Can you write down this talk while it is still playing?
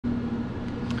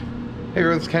Hey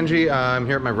everyone, it's Kenji. I'm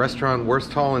here at my restaurant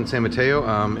López-Alt in San Mateo,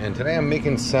 and today I'm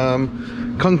making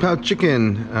some kung pao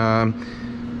chicken. I've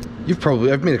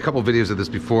made a couple videos of this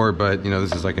before, but you know,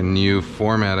 this is like a new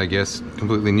format, I guess,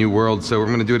 completely new world, so we're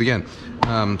going to do it again.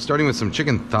 Starting with some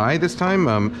chicken thigh this time.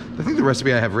 I think the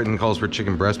recipe I have written calls for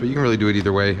chicken breast, but you can really do it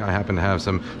either way. I happen to have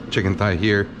some chicken thigh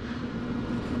here.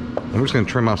 And we're just going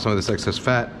to trim off some of this excess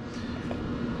fat.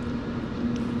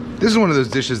 This is one of those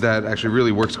dishes that actually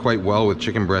really works quite well with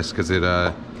chicken breast because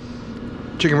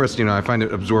chicken breast, you know, I find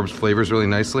it absorbs flavors really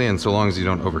nicely, and so long as you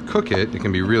don't overcook it, it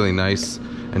can be really nice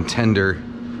and tender.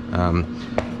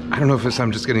 I don't know if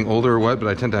I'm just getting older or what, but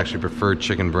I tend to actually prefer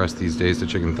chicken breast these days to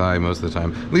chicken thigh most of the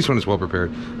time, at least when it's well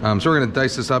prepared. So we're gonna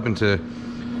dice this up into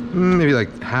maybe like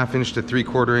 1/2 inch to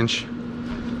 3/4 inch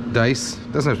dice.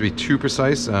 Doesn't have to be too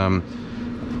precise.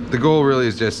 The goal really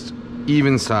is just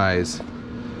even size,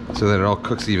 so that it all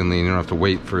cooks evenly and you don't have to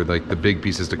wait for like the big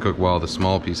pieces to cook while the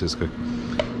small pieces cook.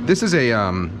 This is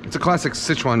it's a classic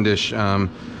Sichuan dish.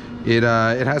 It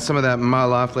has some of that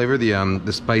mala flavor,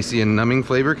 the spicy and numbing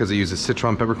flavor, because it uses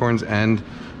Sichuan peppercorns and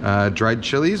dried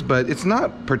chilies, but it's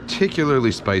not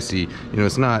particularly spicy. You know,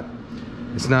 it's not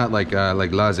like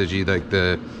lazeji, like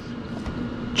the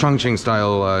Chongqing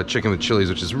style chicken with chilies,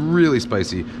 which is really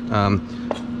spicy.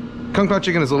 Kung pao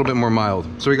chicken is a little bit more mild.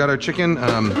 So we got our chicken.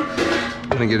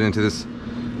 I'm gonna get into this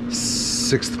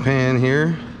 6th pan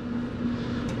here.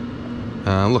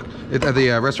 Look, at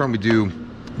the restaurant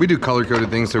we do color-coded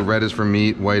things. So red is for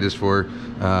meat, white is for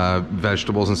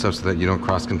vegetables and stuff, so that you don't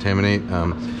cross-contaminate.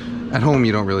 At home,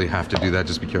 you don't really have to do that.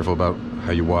 Just be careful about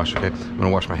how you wash. Okay, I'm gonna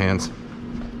wash my hands.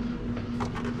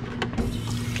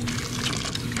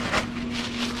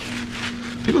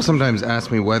 People sometimes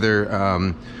ask me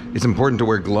whether it's important to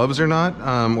wear gloves or not,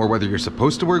 or whether you're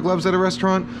supposed to wear gloves at a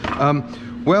restaurant.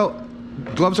 Well,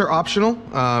 gloves are optional.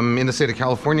 In the state of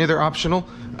California, they're optional.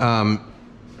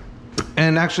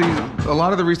 And actually, a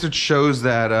lot of the research shows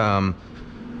that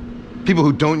people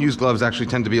who don't use gloves actually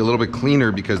tend to be a little bit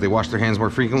cleaner because they wash their hands more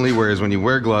frequently, whereas when you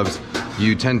wear gloves,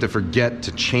 you tend to forget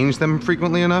to change them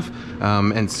frequently enough,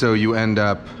 and so you end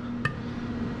up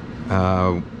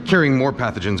carrying more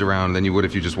pathogens around than you would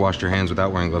if you just washed your hands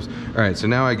without wearing gloves. All right, so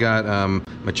now I got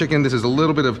my chicken. This is a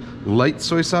little bit of light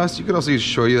soy sauce. You could also use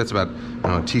shoyu. That's about, I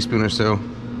don't know, a teaspoon or so.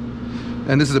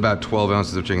 And this is about 12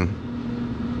 ounces of chicken.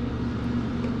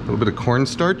 A little bit of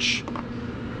cornstarch.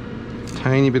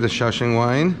 Tiny bit of Shaoxing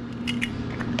wine.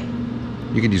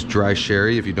 You could use dry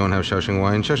sherry if you don't have Shaoxing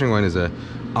wine. Shaoxing wine is a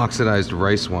oxidized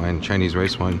rice wine, Chinese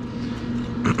rice wine.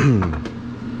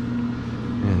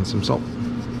 And some salt.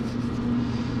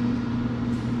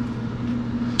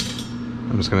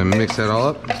 I'm just gonna mix that all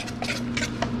up.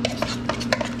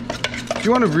 If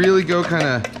you want to really go kind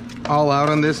of all out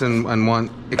on this and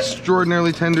want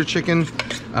extraordinarily tender chicken,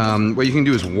 what you can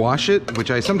do is wash it,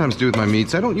 which I sometimes do with my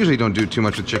meats. I usually don't do too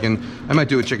much with chicken. I might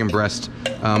do with chicken breast.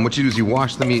 What you do is you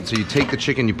wash the meat. So you take the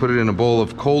chicken, you put it in a bowl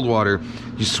of cold water,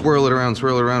 you swirl it around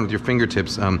with your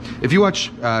fingertips. If you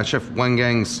watch Chef Wang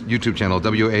Gang's YouTube channel,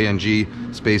 W-A-N-G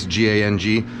space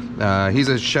G-A-N-G, he's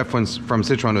a chef from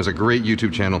Sichuan who has a great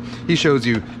YouTube channel. He shows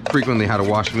you frequently how to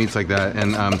wash meats like that,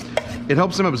 and it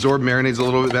helps them absorb marinades a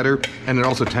little bit better, and it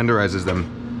also tenderizes them.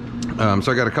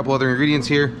 So I got a couple other ingredients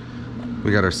here.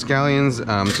 We got our scallions.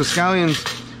 So scallions,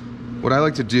 what I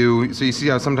like to do, so you see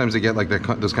how sometimes they get like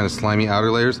those kind of slimy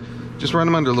outer layers? Just run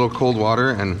them under a little cold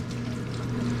water and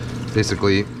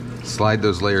basically slide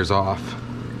those layers off.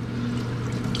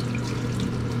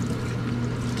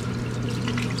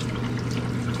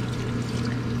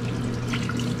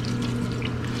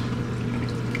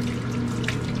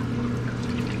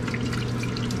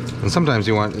 And sometimes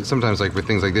like with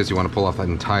things like this, you want to pull off that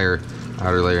entire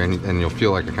outer layer, and you'll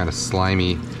feel like a kind of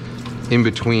slimy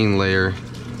in-between layer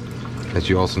that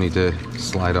you also need to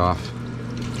slide off.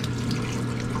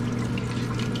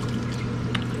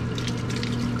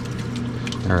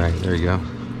 All right, there you go.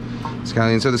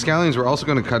 Scallions. So the scallions we're also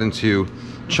going to cut into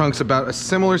chunks about a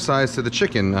similar size to the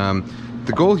chicken.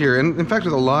 The goal here, and in fact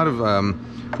with a lot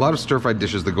of stir-fried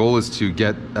dishes, the goal is to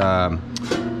get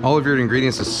all of your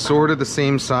ingredients is sort of the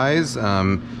same size,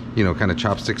 you know, kind of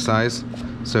chopstick size.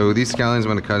 So these scallions I'm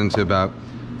going to cut into about,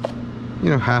 you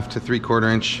know, 1/2 to 3/4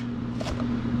 inch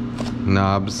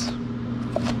knobs.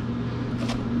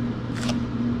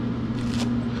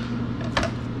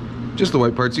 Just the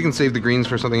white parts. You can save the greens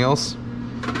for something else,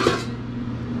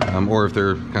 or if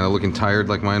they're kind of looking tired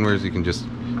like mine was, you can just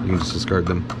discard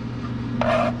them.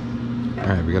 All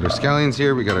right, we got our scallions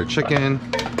here. We got our chicken.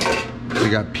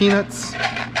 We got peanuts.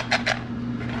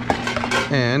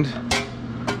 And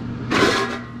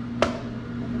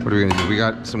what are we gonna do? We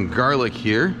got some garlic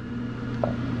here.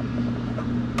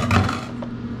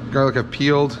 Garlic I've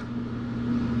peeled.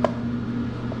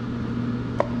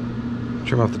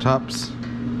 Trim off the tops.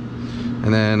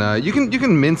 And then you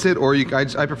can mince it, or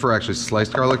I prefer actually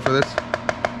sliced garlic for this.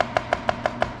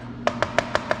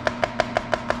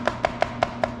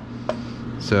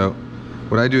 So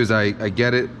what I do is I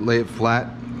get it, lay it flat,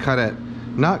 cut it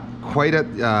not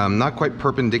quite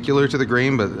perpendicular to the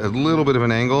grain, but a little bit of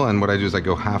an angle. And what I do is I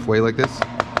go halfway like this,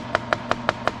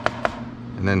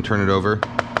 and then turn it over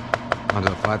onto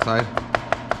the flat side.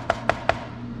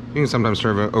 You can sometimes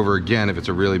turn it over again if it's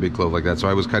a really big clove like that. So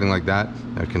I was cutting like that.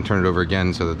 I can turn it over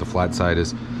again so that the flat side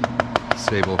is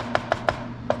stable.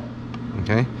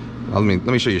 Okay, let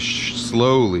me show you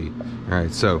slowly. All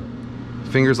right, so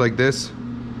fingers like this.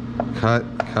 Cut,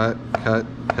 cut, cut,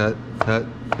 cut, cut,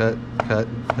 cut, cut,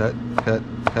 cut, cut,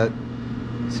 cut.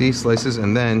 See, slices,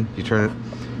 and then you turn it,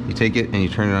 you take it and you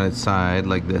turn it on its side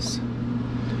like this.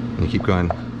 And you keep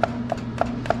going.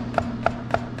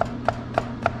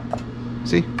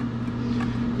 See?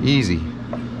 Easy.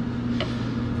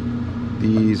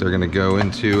 These are gonna go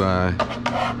into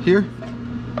here.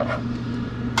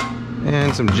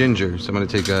 And some ginger. So I'm gonna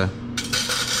take how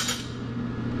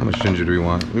much ginger do we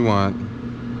want? We want,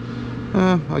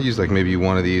 I'll use like maybe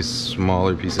one of these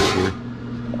smaller pieces here.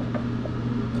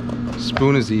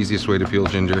 Spoon is the easiest way to peel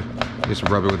ginger. You just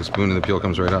rub it with a spoon and the peel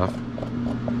comes right off.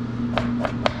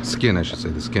 Skin, I should say.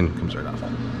 The skin comes right off.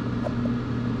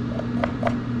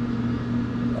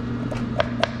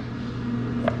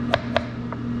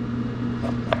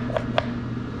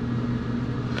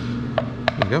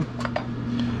 There you go.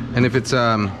 And if it's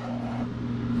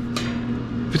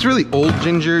really old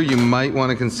ginger, you might want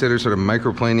to consider sort of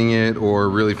microplaning it or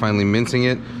really finely mincing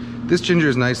it. This ginger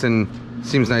is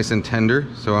seems nice and tender,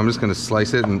 so I'm just going to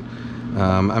slice it, and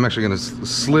I'm actually going to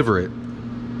sliver it.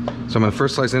 So I'm going to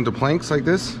first slice it into planks like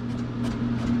this.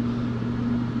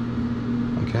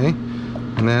 Okay,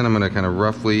 and then I'm going to kind of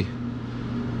roughly,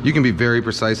 you can be very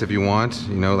precise if you want,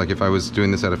 you know, like if I was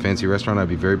doing this at a fancy restaurant, I'd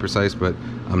be very precise, but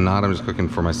I'm not. I'm just cooking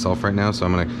for myself right now, so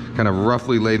I'm going to kind of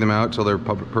roughly lay them out till they're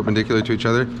perpendicular to each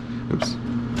other. Oops.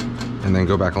 And then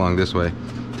go back along this way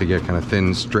to get kind of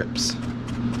thin strips.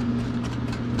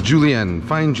 Julienne,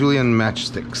 fine Julienne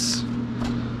matchsticks.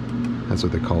 That's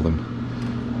what they call them.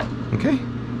 Okay.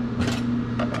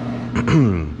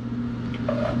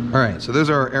 All right, so those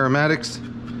are our aromatics.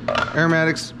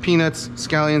 Aromatics, peanuts,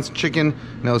 scallions, chicken.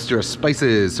 Now let's do our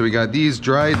spices. So we got these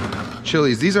dried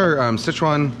chilies. These are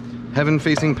Sichuan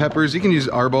heaven-facing peppers. You can use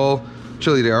arbol,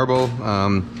 chili de arbol.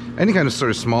 Any kind of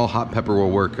sort of small hot pepper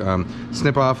will work.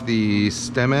 Snip off the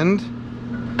stem end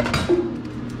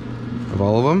of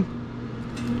all of them.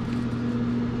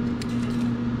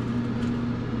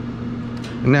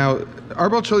 Now,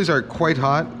 arbol chilies are quite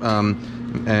hot,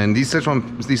 and these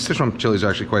Sichuan chilies are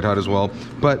actually quite hot as well.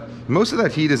 But most of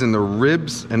that heat is in the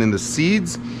ribs and in the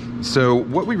seeds. So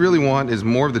what we really want is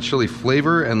more of the chili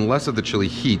flavor and less of the chili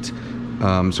heat.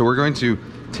 So we're going to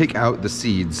take out the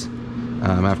seeds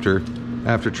after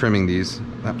trimming these.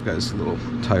 That guy's a little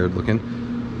tired looking.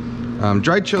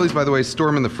 Dried chilies, by the way, store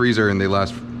them in the freezer and they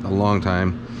last a long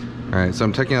time. All right, so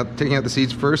I'm taking out the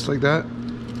seeds first like that.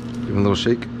 Give them a little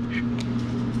shake.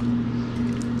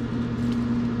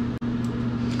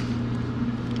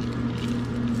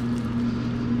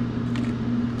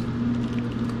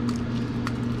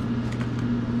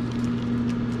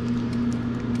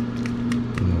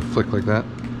 Flick like that.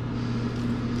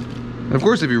 And of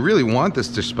course, if you really want this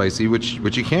dish spicy, which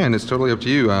you can, it's totally up to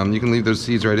you. You can leave those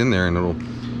seeds right in there, and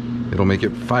it'll make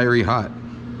it fiery hot.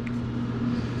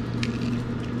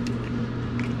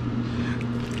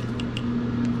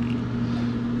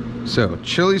 So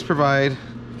chilies provide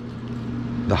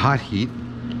the hot heat.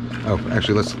 Oh,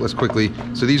 actually, let's quickly.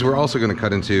 So these we're also going to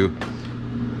cut into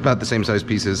about the same size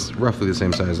pieces, roughly the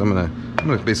same size. I'm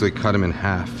gonna basically cut them in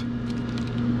half.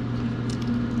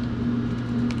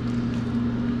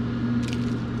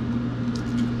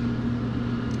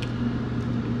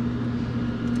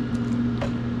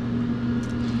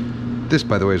 This,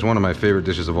 by the way, is one of my favorite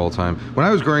dishes of all time. When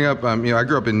I was growing up, I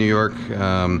grew up in New York,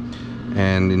 and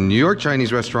in New York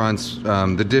Chinese restaurants,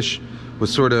 the dish was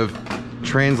sort of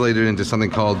translated into something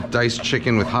called diced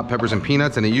chicken with hot peppers and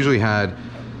peanuts, and it usually had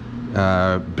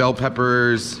bell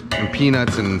peppers and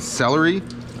peanuts and celery.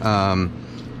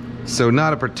 So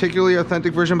not a particularly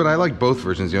authentic version, but I like both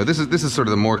versions. This is sort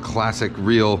of the more classic,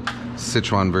 real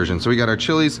Sichuan version. So we got our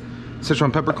chilies.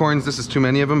 Sichuan peppercorns. This is too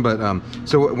many of them, but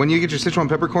so when you get your Sichuan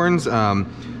peppercorns,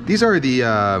 these are the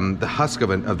husk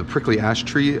of the prickly ash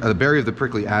tree, the berry of the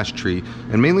prickly ash tree,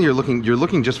 and mainly you're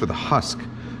looking just for the husk.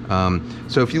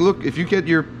 So if you get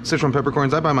your Sichuan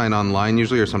peppercorns, I buy mine online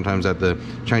usually, or sometimes at the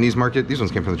Chinese market. These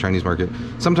ones came from the Chinese market.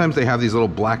 Sometimes they have these little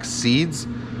black seeds,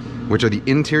 which are the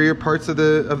interior parts of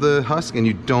the husk, and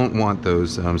you don't want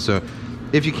those. So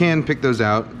if you can, pick those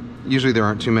out. Usually there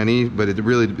aren't too many, but it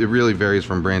really varies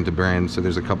from brand to brand. So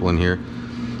there's a couple in here.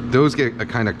 Those get a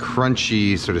kind of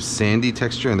crunchy, sort of sandy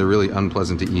texture, and they're really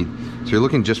unpleasant to eat. So you're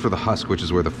looking just for the husk, which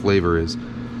is where the flavor is.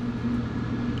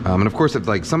 And of course,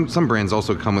 like some brands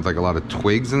also come with like a lot of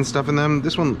twigs and stuff in them.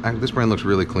 This brand looks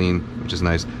really clean, which is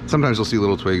nice. Sometimes you'll see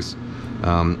little twigs.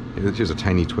 Here's a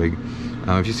tiny twig.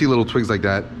 If you see little twigs like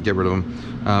that, get rid of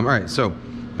them. All right, so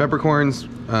peppercorns,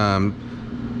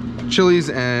 chilies,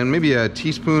 and maybe a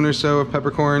teaspoon or so of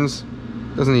peppercorns.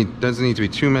 Doesn't need to be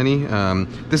too many.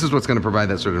 This is what's going to provide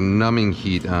that sort of numbing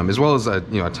heat, as well as a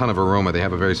ton of aroma. They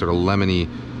have a very sort of lemony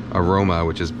aroma,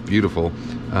 which is beautiful.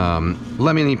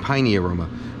 Lemony, piney aroma,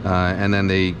 and then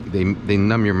they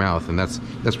numb your mouth, and that's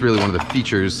really one of the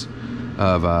features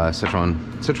of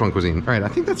Sichuan cuisine. All right, I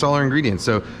think that's all our ingredients.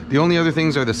 So the only other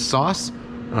things are the sauce.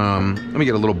 Let me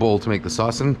get a little bowl to make the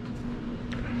sauce in.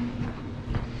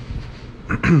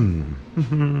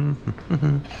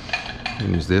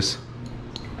 Use this.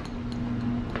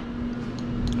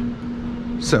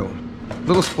 So, a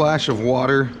little splash of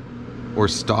water or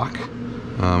stock.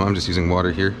 I'm just using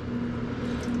water here.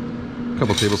 A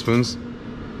couple tablespoons.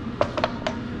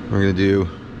 We're gonna do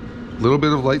a little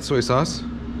bit of light soy sauce.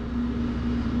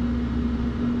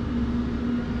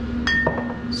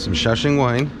 Some Shaoxing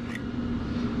wine.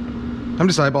 I'm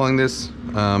just eyeballing this,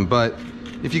 but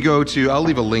if you go to, I'll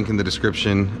leave a link in the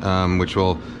description, which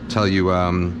will tell you,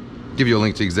 give you a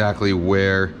link to exactly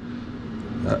where,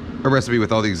 a recipe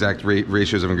with all the exact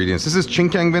ratios of ingredients. This is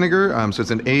Chincang vinegar, so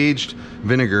it's an aged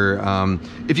vinegar.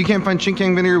 If you can't find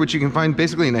Chincang vinegar, which you can find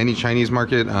basically in any Chinese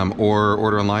market, or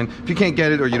order online, if you can't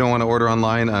get it or you don't want to order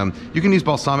online, you can use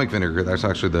balsamic vinegar. That's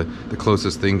actually the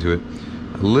closest thing to it.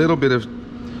 A little bit of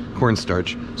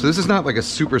cornstarch. So this is not like a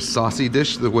super saucy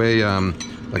dish the way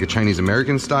like a Chinese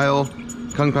American style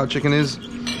Kung Pao chicken is.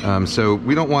 So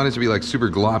we don't want it to be like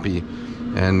super gloppy.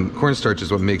 And cornstarch is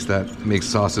what makes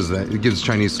sauces, that it gives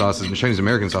Chinese sauces, Chinese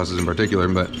American sauces in particular,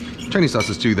 but Chinese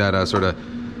sauces too, that sort of,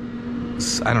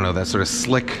 I don't know, that sort of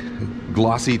slick,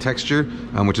 glossy texture,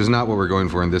 which is not what we're going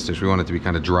for in this dish. We want it to be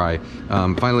kind of dry.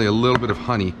 Finally, a little bit of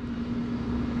honey.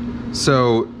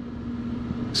 So,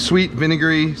 sweet,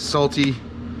 vinegary, salty,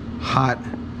 hot,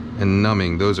 and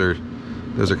numbing. Those are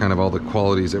kind of all the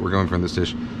qualities that we're going for in this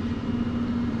dish.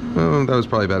 That was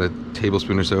probably about a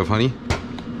tablespoon or so of honey.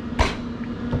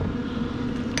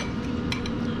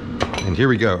 And here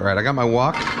we go. All right, I got my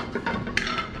wok.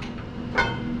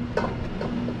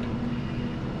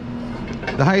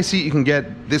 The highest heat you can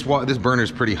get, this burner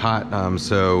is pretty hot,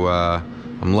 so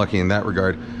I'm lucky in that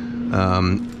regard.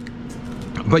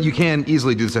 But you can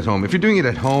easily do this at home. If you're doing it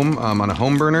at home on a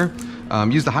home burner,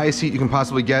 use the highest heat you can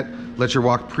possibly get. Let your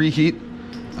wok preheat.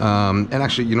 And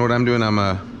actually, you know what I'm doing?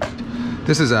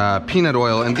 This is peanut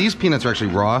oil, and these peanuts are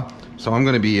actually raw. So I'm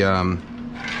going to be, what I'm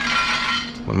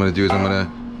going to do is I'm going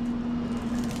to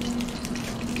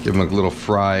give them a little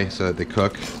fry so that they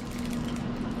cook.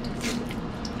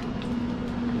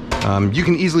 You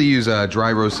can easily use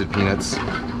dry roasted peanuts. So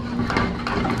I'm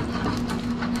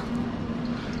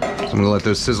going to let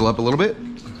those sizzle up a little bit.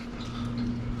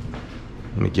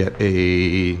 Let me get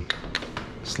a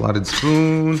slotted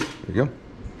spoon. There you go.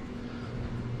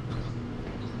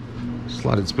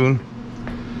 Slotted spoon.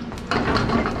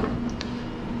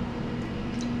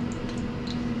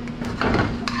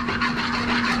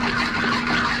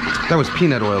 That was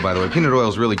peanut oil, by the way. Peanut oil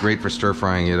is really great for stir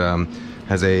frying. It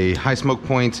has a high smoke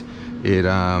point.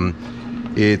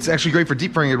 It's actually great for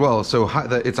deep frying as well. So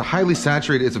it's a highly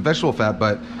saturated, it's a vegetable fat,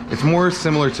 but it's more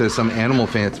similar to some animal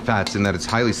fats in that it's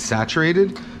highly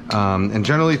saturated. And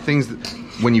generally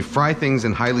when you fry things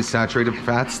in highly saturated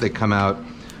fats, they come out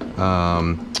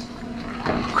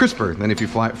crisper than if you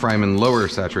fry them in lower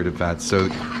saturated fats. So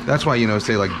that's why,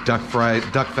 say like duck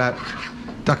fat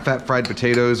fried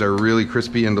potatoes are really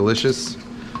crispy and delicious.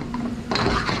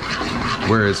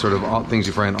 Whereas sort of all things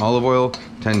you fry in olive oil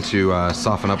tend to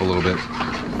soften up a little bit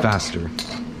faster.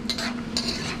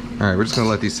 All right, we're just gonna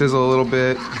let these sizzle a little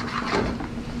bit.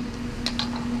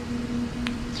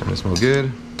 Starting to smell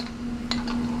good.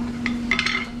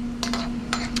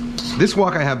 This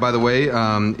wok I have, by the way,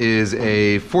 is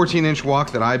a 14-inch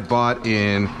wok that I bought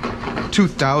in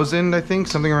 2000, I think,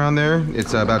 something around there.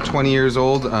 It's about 20 years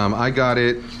old. I got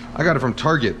it I got it from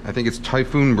Target. I think it's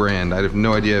Typhoon brand. I have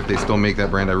no idea if they still make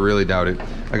that brand. I really doubt it.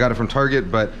 I got it from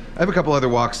Target, but I have a couple other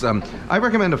woks. I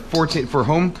recommend a 14 for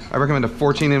home. I recommend a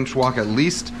 14-inch wok at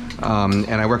least, and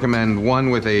I recommend one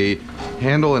with a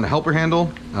handle and a helper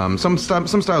handle. Some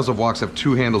styles of woks have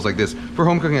 2 handles like this. For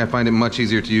home cooking, I find it much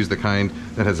easier to use the kind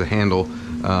that has a handle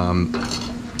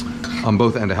on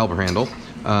both and a helper handle.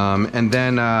 And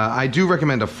then I do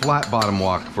recommend a flat bottom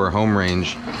wok for a home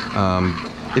range.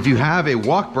 If you have a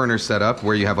wok burner set up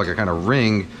where you have like a kind of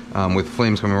ring with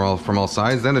flames coming from all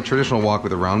sides, then a traditional wok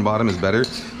with a round bottom is better.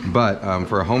 But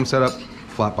for a home setup,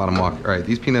 flat bottom wok. All right,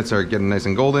 these peanuts are getting nice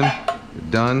and golden.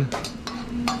 They're done.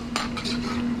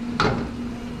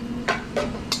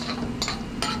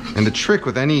 And the trick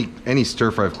with any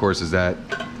stir fry, of course, is that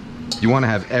you want to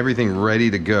have everything ready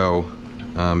to go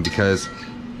because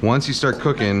once you start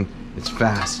cooking, it's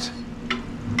fast.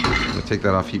 I'm gonna take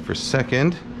that off heat for a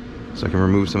second so I can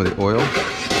remove some of the oil.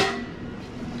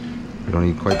 We don't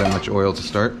need quite that much oil to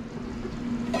start.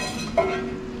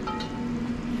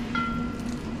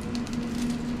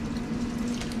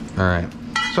 All right,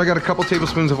 so I got a couple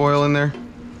tablespoons of oil in there.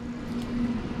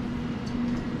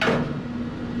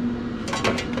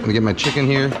 I'm gonna get my chicken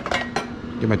here,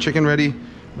 get my chicken ready.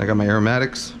 I got my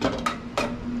aromatics.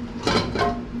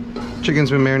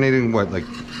 Chicken's been marinating, what, like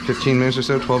 15 minutes or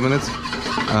so, 12 minutes?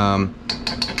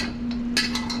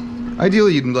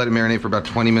 Ideally, you'd let it marinate for about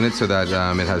 20 minutes so that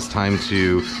it has time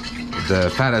to,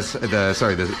 the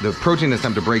protein has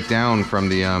time to break down from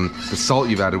the salt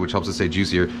you've added, which helps it stay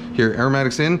juicier. Here,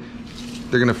 aromatics in.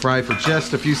 They're gonna fry for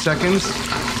just a few seconds,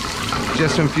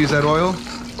 just to infuse that oil,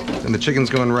 and the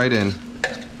chicken's going right in.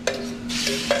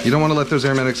 You don't want to let those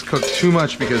aromatics cook too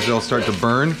much because they'll start to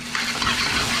burn,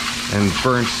 and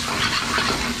burnt.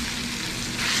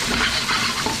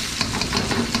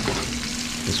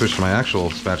 Switch to my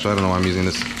actual spatula. I don't know why I'm using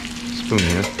this spoon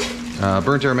here.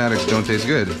 Burnt aromatics don't taste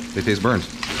good. They taste burnt.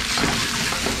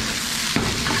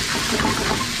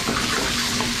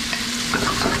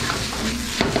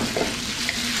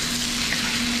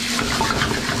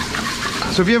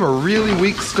 So if you have a really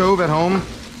weak stove at home,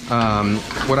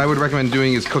 what I would recommend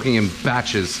doing is cooking in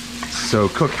batches. So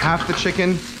cook half the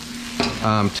chicken,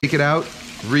 take it out,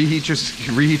 reheat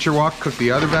your wok, cook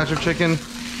the other batch of chicken,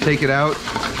 take it out,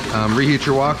 reheat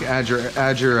your wok, add your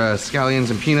scallions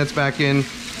and peanuts back in,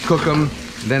 cook them,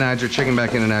 then add your chicken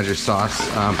back in and add your sauce.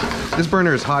 This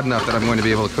burner is hot enough that I'm going to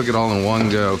be able to cook it all in one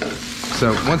go.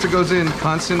 So once it goes in,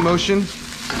 constant motion,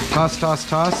 toss, toss,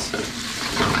 toss.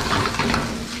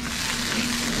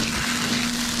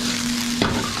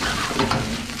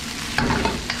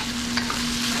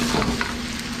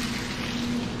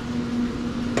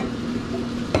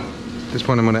 At this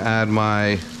point, I'm going to add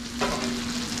my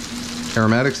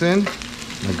aromatics in,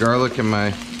 my garlic and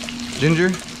my ginger,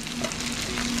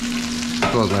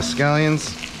 as well as my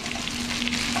scallions.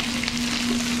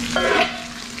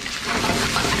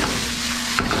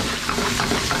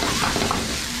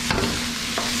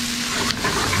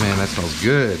 Man, that smells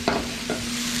good.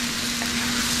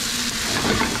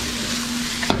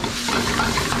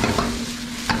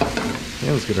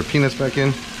 Yeah, let's get our peanuts back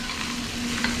in.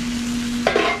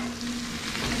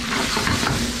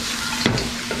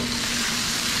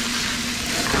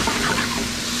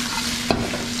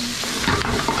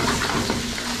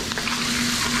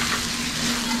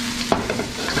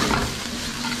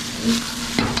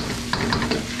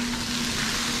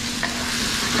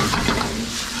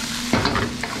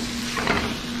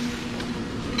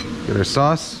 Get our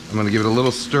sauce. I'm going to give it a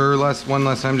little stir one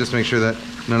last time just to make sure that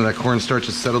none of that cornstarch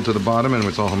is settled to the bottom and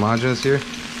it's all homogeneous here.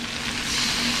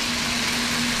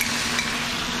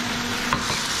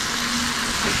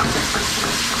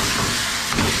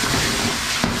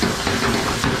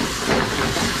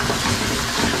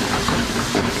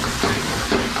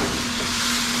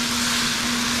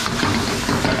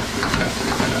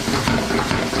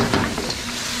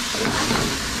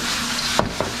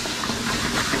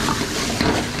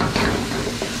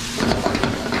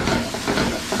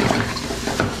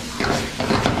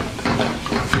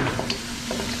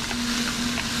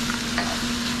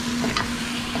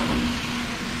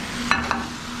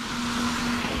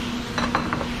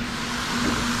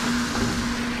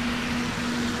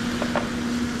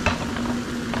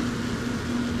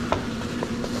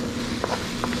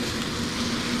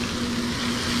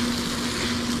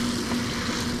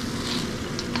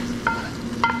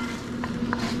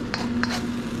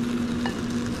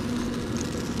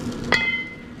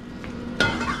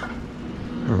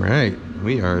 All right,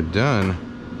 we are done.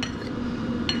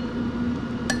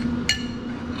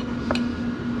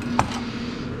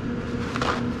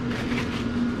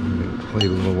 Plate a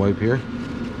little wipe here.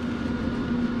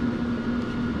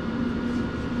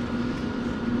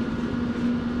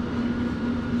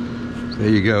 There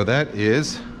you go.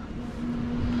 That's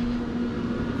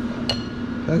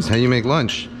how you make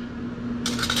lunch.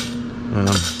 Well,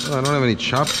 I don't have any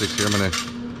chopsticks here. I don't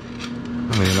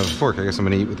even have a fork. I guess I'm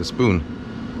gonna eat with a spoon.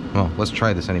 Well, let's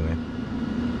try this anyway.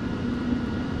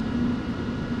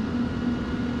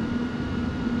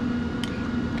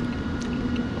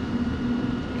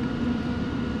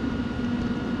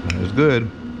 That is good.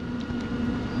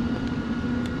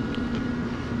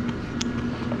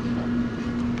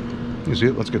 You see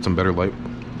it? Let's get some better light.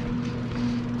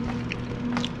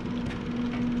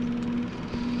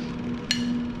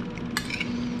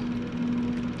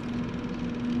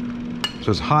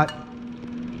 So it's hot,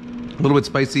 a little bit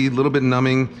spicy, a little bit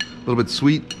numbing, a little bit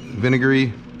sweet,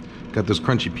 vinegary. Got those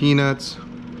crunchy peanuts.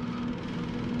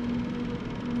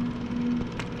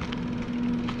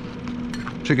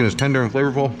 Chicken is tender and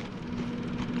flavorful.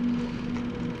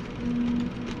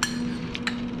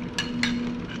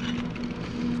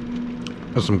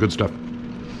 That's some good stuff.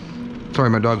 Sorry,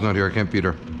 my dog's not here. I can't feed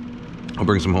her. I'll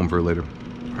bring some home for her later.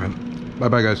 All right.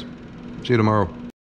 Bye-bye, guys. See you tomorrow.